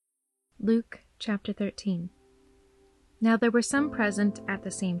Luke chapter 13. Now there were some present at the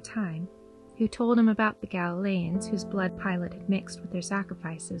same time, who told him about the Galileans whose blood Pilate had mixed with their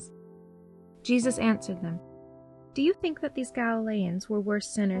sacrifices. Jesus answered them, Do you think that these Galileans were worse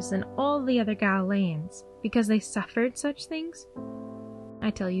sinners than all the other Galileans, because they suffered such things?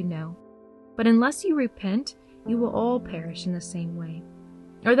 I tell you no. But unless you repent, you will all perish in the same way.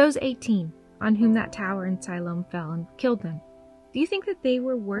 Or those 18, on whom that tower in Siloam fell and killed them, do you think that they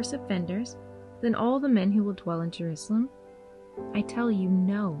were worse offenders than all the men who will dwell in Jerusalem? I tell you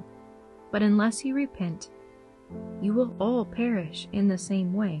no. But unless you repent, you will all perish in the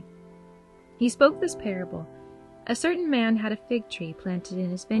same way. He spoke this parable. A certain man had a fig tree planted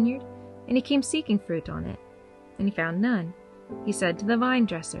in his vineyard, and he came seeking fruit on it, and he found none. He said to the vine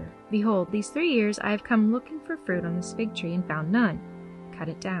dresser, Behold, these 3 years I have come looking for fruit on this fig tree and found none. Cut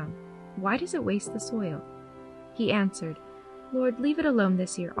it down. Why does it waste the soil? He answered, Lord, leave it alone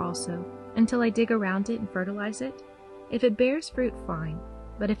this year also, until I dig around it and fertilize it. If it bears fruit, fine,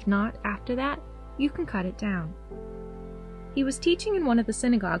 but if not, after that, you can cut it down. He was teaching in one of the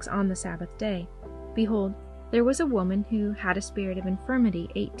synagogues on the Sabbath day. Behold, there was a woman who had a spirit of infirmity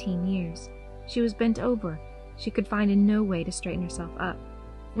 18 years. She was bent over. She could find in no way to straighten herself up.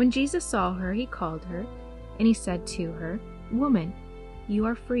 When Jesus saw her, he called her, and he said to her, Woman, you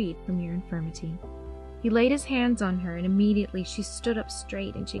are freed from your infirmity. He laid his hands on her, and immediately she stood up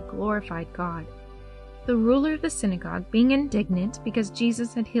straight, and she glorified God. The ruler of the synagogue, being indignant because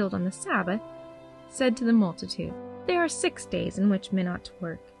Jesus had healed on the Sabbath, said to the multitude, There are 6 days in which men ought to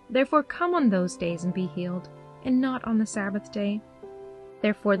work. Therefore come on those days and be healed, and not on the Sabbath day.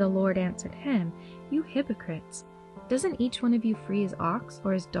 Therefore the Lord answered him, You hypocrites! Doesn't each one of you free his ox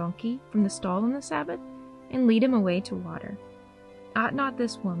or his donkey from the stall on the Sabbath, and lead him away to water? Ought not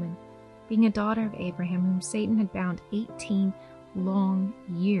this woman, being a daughter of Abraham, whom Satan had bound 18 long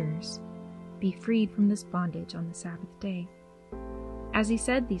years, be freed from this bondage on the Sabbath day? As he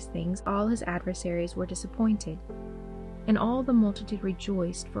said these things, all his adversaries were disappointed, and all the multitude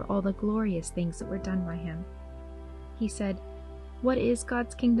rejoiced for all the glorious things that were done by him. He said, What is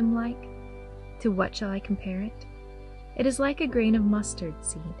God's kingdom like? To what shall I compare it? It is like a grain of mustard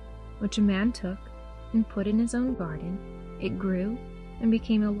seed, which a man took and put in his own garden. It grew and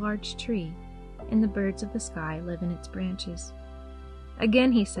became a large tree, and the birds of the sky live in its branches.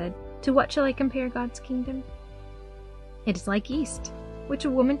 Again he said, To what shall I compare God's kingdom? It is like yeast, which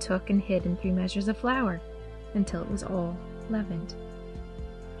a woman took and hid in 3 measures of flour, until it was all leavened.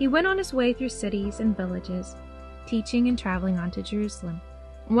 He went on his way through cities and villages, teaching and traveling on to Jerusalem.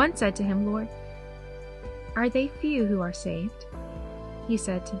 One said to him, Lord, are they few who are saved? He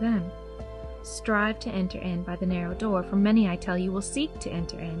said to them, Strive to enter in by the narrow door, for many, I tell you, will seek to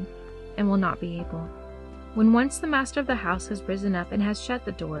enter in, and will not be able. When once the master of the house has risen up and has shut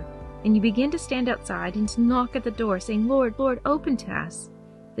the door, and you begin to stand outside and to knock at the door, saying, Lord, Lord, open to us,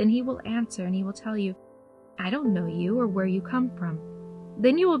 then he will answer, and he will tell you, I don't know you or where you come from.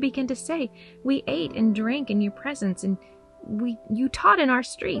 Then you will begin to say, We ate and drank in your presence, and you taught in our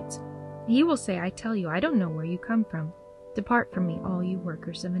streets. He will say, I tell you, I don't know where you come from. Depart from me, all you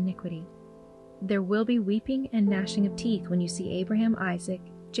workers of iniquity. There will be weeping and gnashing of teeth when you see Abraham, Isaac,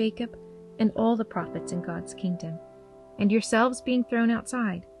 Jacob, and all the prophets in God's kingdom, and yourselves being thrown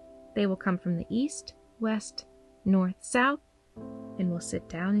outside. They will come from the east, west, north, south, and will sit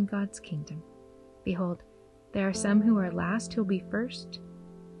down in God's kingdom. Behold, there are some who are last who will be first,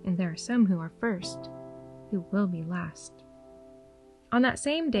 and there are some who are first who will be last. On that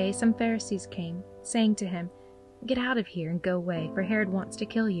same day some Pharisees came, saying to him, Get out of here and go away, for Herod wants to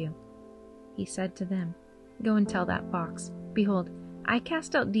kill you. He said to them, Go and tell that fox, Behold, I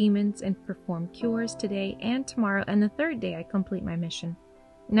cast out demons and perform cures today and tomorrow, and the 3rd day I complete my mission.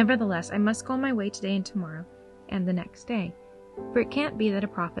 Nevertheless, I must go on my way today and tomorrow, and the next day, for it can't be that a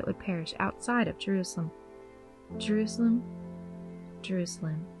prophet would perish outside of Jerusalem. Jerusalem,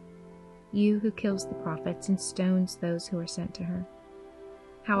 Jerusalem, you who kills the prophets and stones those who are sent to her.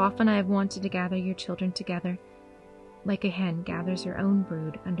 How often I have wanted to gather your children together, like a hen gathers her own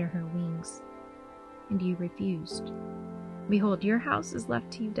brood under her wings, and you refused. Behold, your house is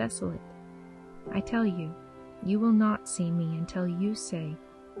left to you desolate. I tell you, you will not see me until you say,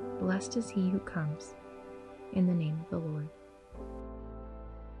 Blessed is he who comes in the name of the Lord.